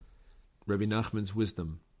Rebbe Nachman's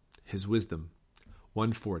wisdom, his wisdom.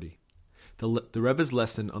 140. The Rebbe's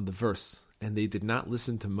lesson on the verse, and they did not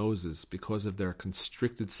listen to Moses because of their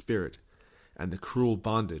constricted spirit and the cruel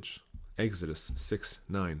bondage, Exodus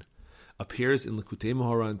 6:9, appears in Likutei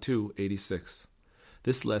Moharan 2:86.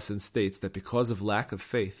 This lesson states that because of lack of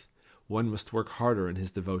faith, one must work harder in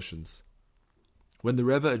his devotions. When the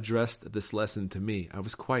Rebbe addressed this lesson to me, I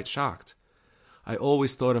was quite shocked. I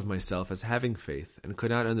always thought of myself as having faith and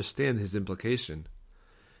could not understand his implication.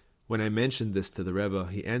 When I mentioned this to the Rebbe,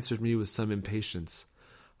 he answered me with some impatience.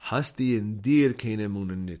 Hasti in dir kein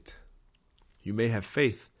emunah nit. You may have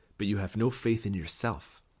faith, but you have no faith in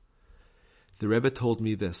yourself. The Rebbe told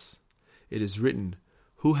me this. It is written,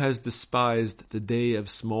 who has despised the day of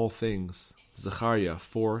small things? Zechariah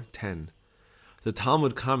 4:10. The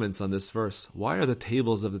Talmud comments on this verse, why are the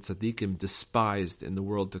tables of the tzaddikim despised in the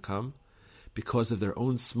world to come? Because of their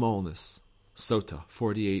own smallness. Sota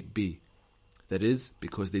 48b. That is,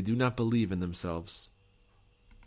 because they do not believe in themselves.